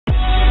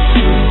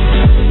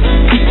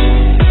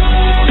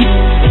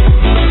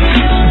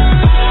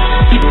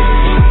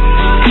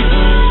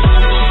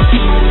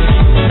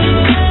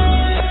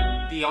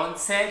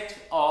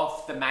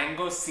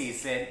mango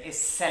season is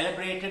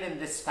celebrated in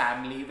this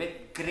family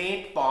with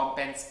great pomp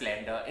and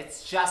splendor.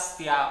 It's just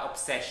their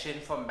obsession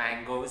for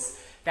mangoes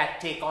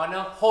that take on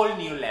a whole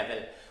new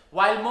level.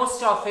 While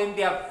most often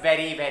they are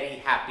very,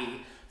 very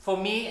happy, for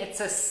me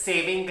it's a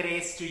saving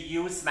grace to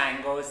use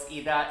mangoes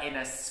either in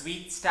a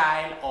sweet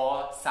style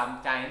or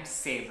sometimes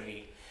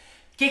savory.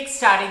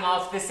 Kickstarting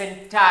off this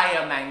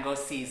entire mango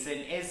season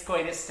is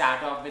going to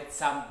start off with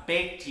some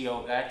baked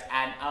yogurt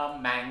and a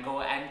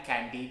mango and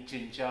candied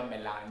ginger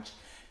melange.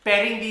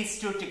 Pairing these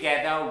two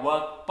together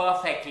work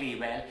perfectly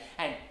well,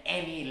 and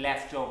any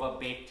leftover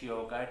baked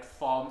yogurt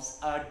forms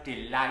a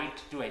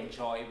delight to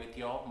enjoy with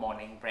your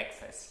morning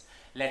breakfast.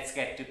 Let's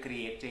get to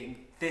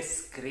creating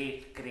this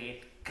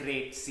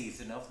great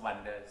season of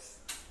wonders.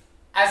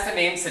 As the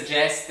name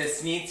suggests,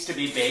 this needs to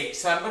be baked,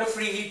 so I'm going to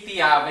preheat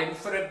the oven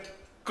for a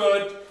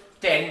good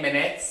 10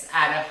 minutes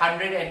at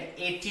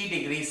 180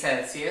 degrees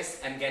Celsius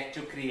and get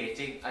to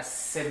creating a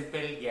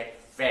simple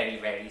yet very,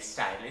 very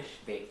stylish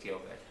baked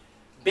yogurt.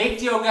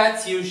 Baked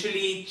yogurts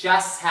usually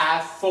just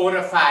have 4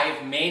 or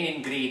 5 main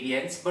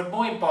ingredients, but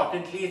more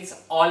importantly,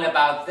 it's all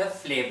about the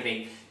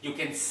flavoring. You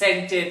can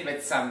scent it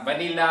with some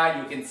vanilla,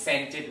 you can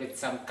scent it with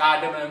some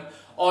cardamom,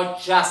 or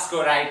just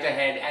go right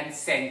ahead and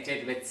scent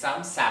it with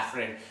some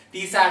saffron.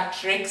 These are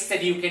tricks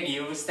that you can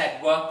use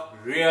that work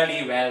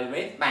really well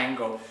with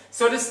mango.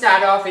 So to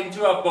start off,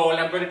 into a bowl,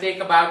 I'm going to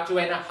take about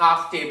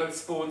 2.5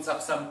 tablespoons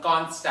of some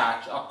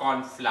cornstarch or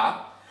corn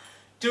flour.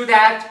 To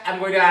that, I'm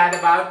going to add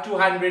about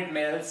 200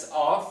 mils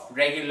of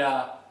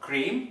regular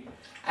cream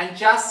and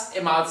just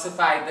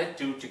emulsify the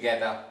two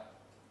together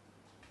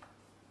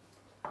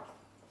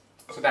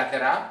so that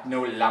there are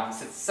no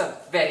lumps. It's a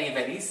very,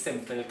 very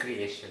simple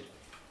creation.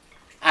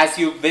 As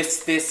you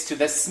whisk this to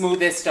the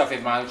smoothest of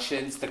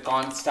emulsions, the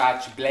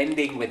cornstarch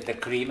blending with the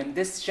cream, and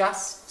this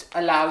just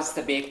allows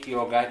the baked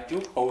yogurt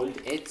to hold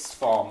its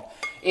form.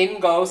 In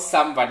goes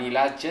some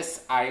vanilla,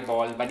 just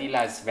eyeball.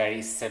 Vanilla is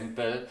very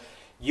simple.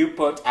 You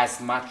put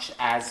as much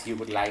as you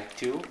would like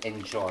to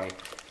enjoy.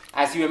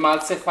 As you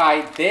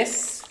emulsify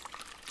this,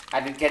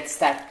 and it gets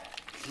that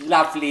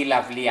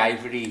lovely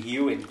ivory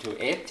hue into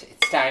it,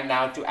 it's time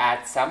now to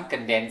add some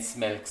condensed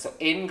milk. So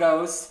in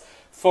goes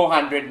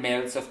 400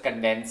 mils of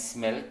condensed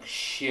milk,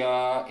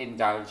 sheer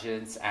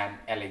indulgence and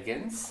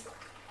elegance.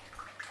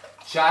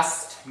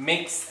 Just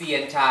mix the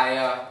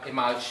entire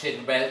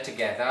emulsion well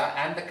together,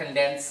 and the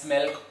condensed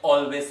milk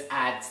always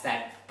adds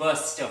that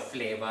burst of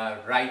flavor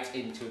right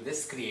into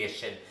this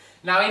creation.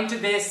 Now into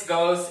this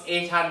goes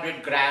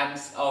 800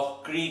 grams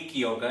of Greek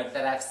yogurt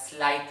that I've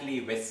slightly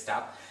whisked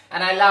up.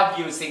 And I love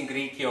using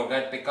Greek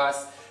yogurt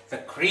because the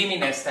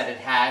creaminess that it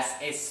has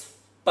is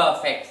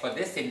perfect for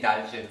this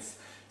indulgence.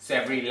 So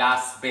every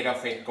last bit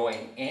of it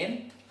going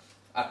in,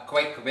 a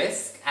quick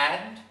whisk,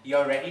 and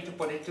you're ready to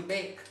put it to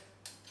bake.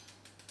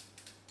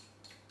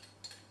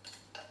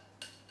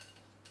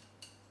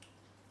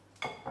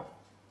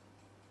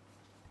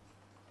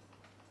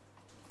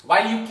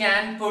 While you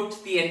can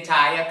put the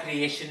entire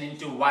creation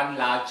into one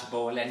large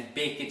bowl and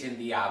bake it in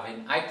the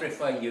oven, I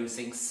prefer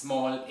using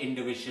small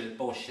individual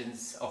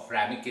portions of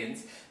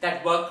ramekins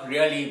that work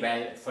really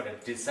well for a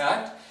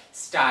dessert,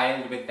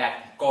 styled with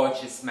that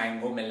gorgeous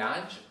mango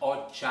melange,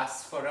 or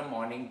just for a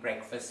morning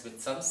breakfast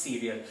with some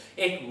cereal.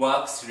 It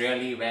works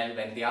really well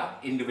when they are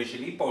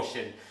individually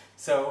portioned.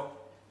 So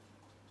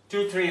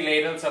 2-3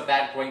 ladles of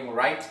that going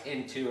right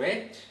into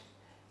it,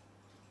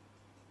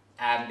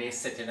 and they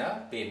sit in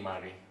a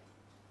bain-marie.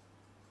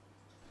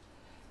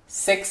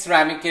 6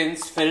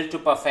 ramekins filled to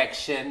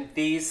perfection.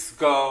 These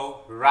go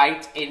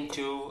right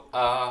into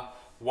a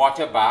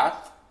water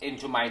bath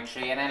into my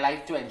tray, and I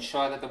like to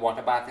ensure that the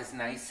water bath is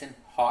nice and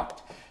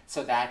hot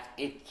so that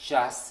it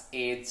just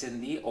aids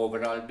in the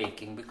overall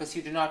baking, because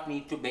you do not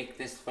need to bake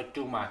this for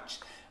too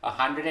much.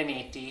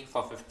 180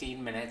 for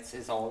 15 minutes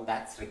is all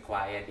that's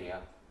required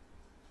here.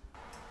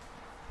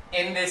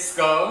 In this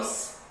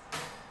goes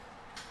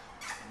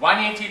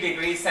 180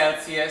 degrees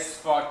Celsius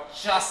for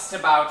just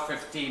about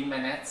 15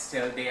 minutes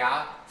till they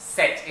are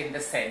set in the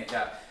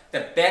center.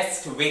 The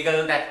best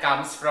wiggle that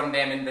comes from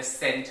them in the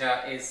center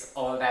is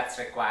all that's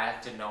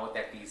required to know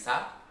that these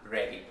are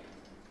ready.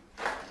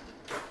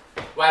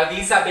 While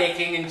these are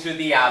baking into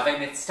the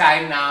oven, it's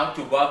time now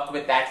to work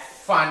with that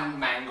fun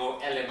mango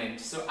element.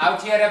 So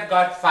out here I've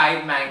got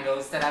 5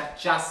 mangoes that I've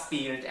just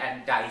peeled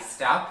and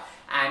diced up.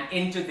 And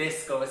into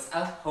this goes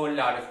a whole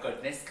lot of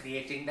goodness,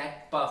 creating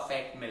that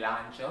perfect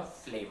melange of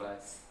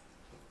flavors.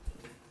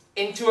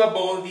 Into a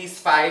bowl these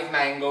 5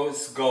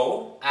 mangoes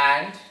go,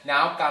 and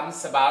now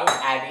comes about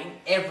adding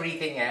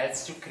everything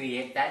else to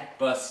create that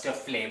burst of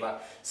flavor.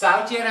 So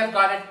out here I've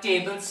got a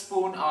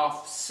tablespoon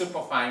of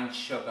superfine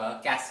sugar,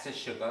 caster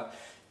sugar,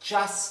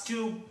 just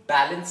to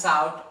balance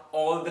out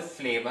all the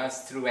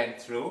flavors through and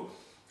through.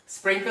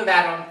 Sprinkle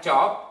that on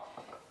top.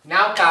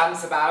 Now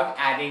comes about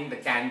adding the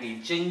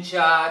candied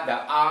ginger,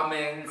 the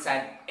almonds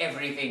and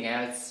everything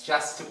else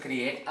just to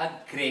create a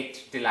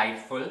great,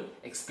 delightful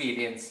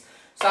experience.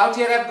 So out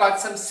here I've got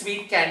some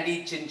sweet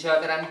candied ginger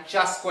that I'm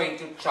just going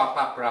to chop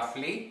up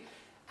roughly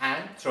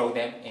and throw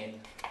them in.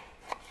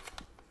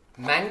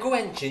 Mango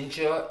and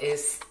ginger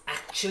is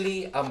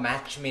actually a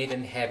match made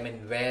in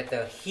heaven, where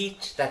the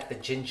heat that the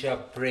ginger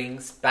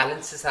brings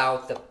balances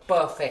out the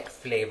perfect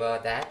flavor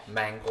that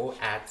mango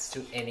adds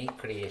to any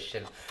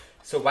creation.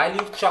 So while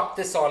you chop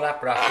this all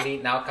up roughly,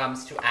 now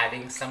comes to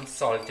adding some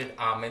salted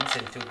almonds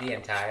into the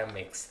entire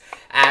mix.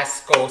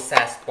 As coarse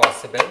as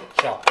possible,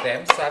 chop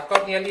them. So I've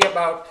got nearly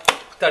about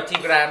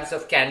 30 grams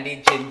of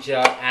candied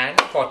ginger and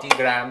 40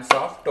 grams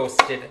of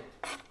toasted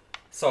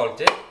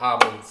salted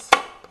almonds.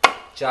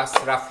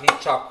 Just roughly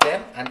chop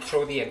them and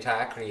throw the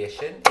entire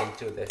creation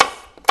into this.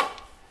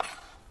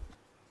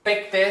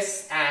 Pick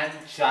this and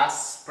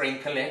just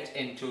sprinkle it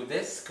into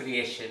this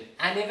creation.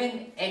 And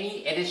even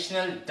any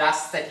additional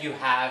dust that you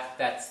have,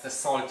 that's the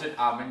salted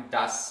almond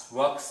dust,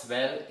 works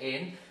well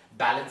in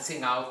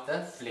balancing out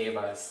the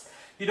flavors.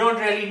 You don't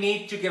really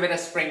need to give it a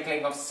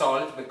sprinkling of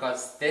salt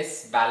because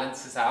this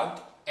balances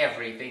out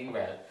everything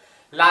well.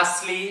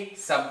 Lastly,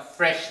 some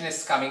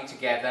freshness coming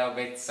together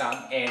with some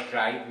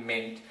air-dried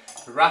mint,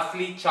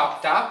 roughly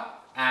chopped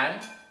up, and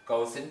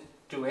goes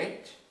into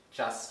it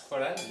just for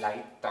a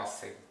light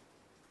tossing.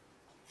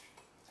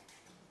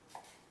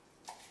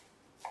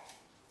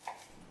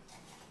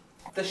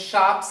 The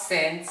sharp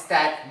scents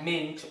that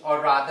mint,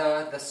 or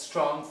rather the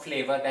strong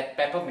flavor that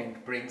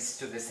peppermint brings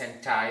to this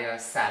entire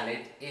salad,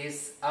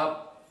 is a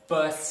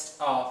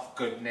burst of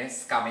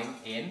goodness coming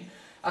in.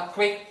 A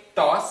quick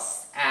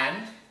toss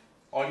and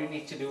all you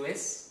need to do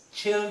is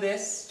chill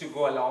this to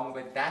go along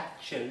with that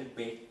chilled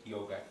baked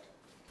yogurt.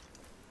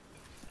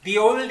 The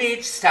old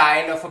age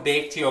style of a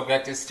baked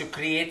yogurt is to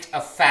create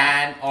a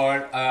fan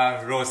or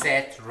a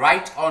rosette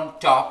right on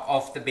top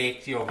of the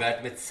baked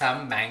yogurt with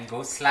some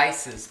mango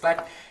slices.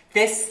 But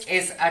this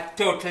is a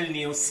total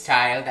new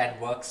style that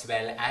works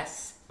well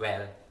as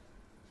well.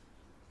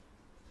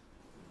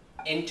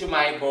 Into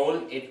my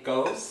bowl it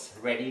goes,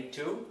 ready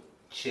to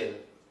chill.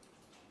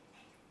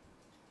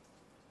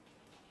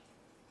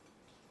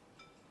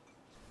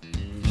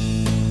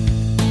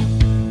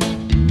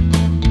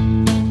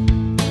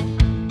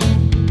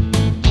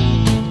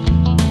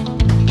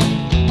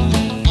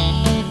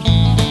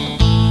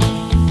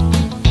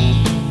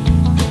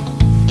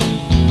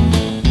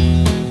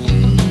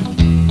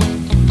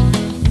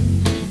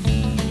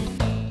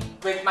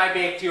 My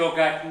baked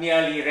yogurt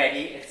nearly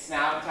ready, it's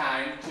now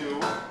time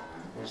to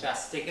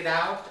just take it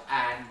out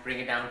and bring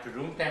it down to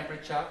room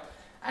temperature,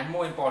 and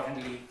more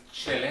importantly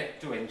chill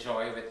it to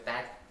enjoy with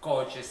that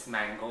gorgeous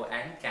mango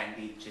and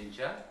candied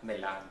ginger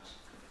melange.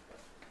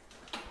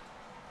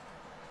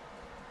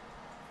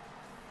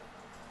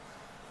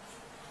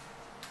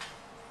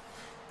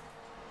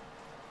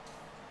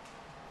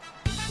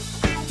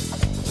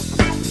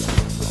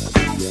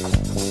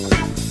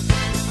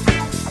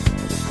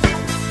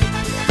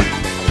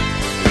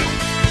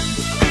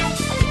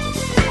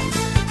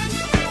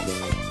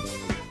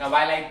 Now,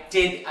 while I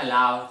did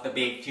allow the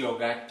baked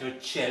yogurt to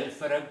chill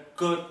for a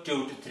good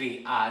 2 to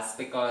 3 hours,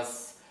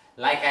 because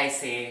like I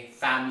say,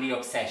 family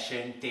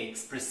obsession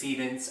takes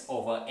precedence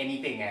over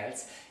anything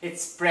else,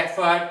 it's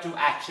preferred to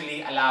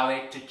actually allow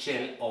it to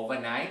chill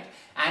overnight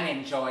and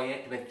enjoy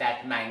it with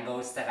that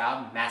mangoes that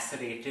are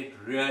macerated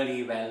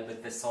really well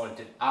with the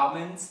salted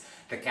almonds,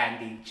 the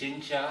candied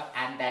ginger,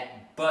 and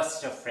that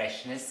burst of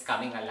freshness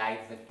coming alive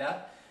with the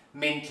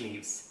mint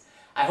leaves.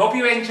 I hope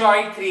you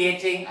enjoyed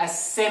creating a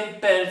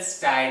simple,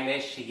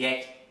 stylish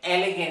yet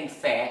elegant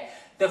fare,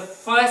 the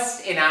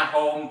first in our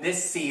home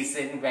this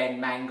season when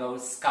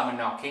mangoes come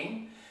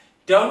a-knocking.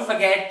 Don't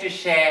forget to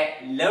share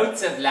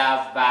loads of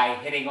love by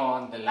hitting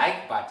on the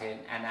like button,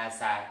 and as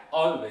I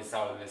always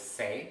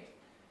say,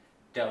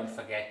 don't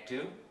forget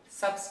to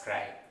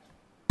subscribe.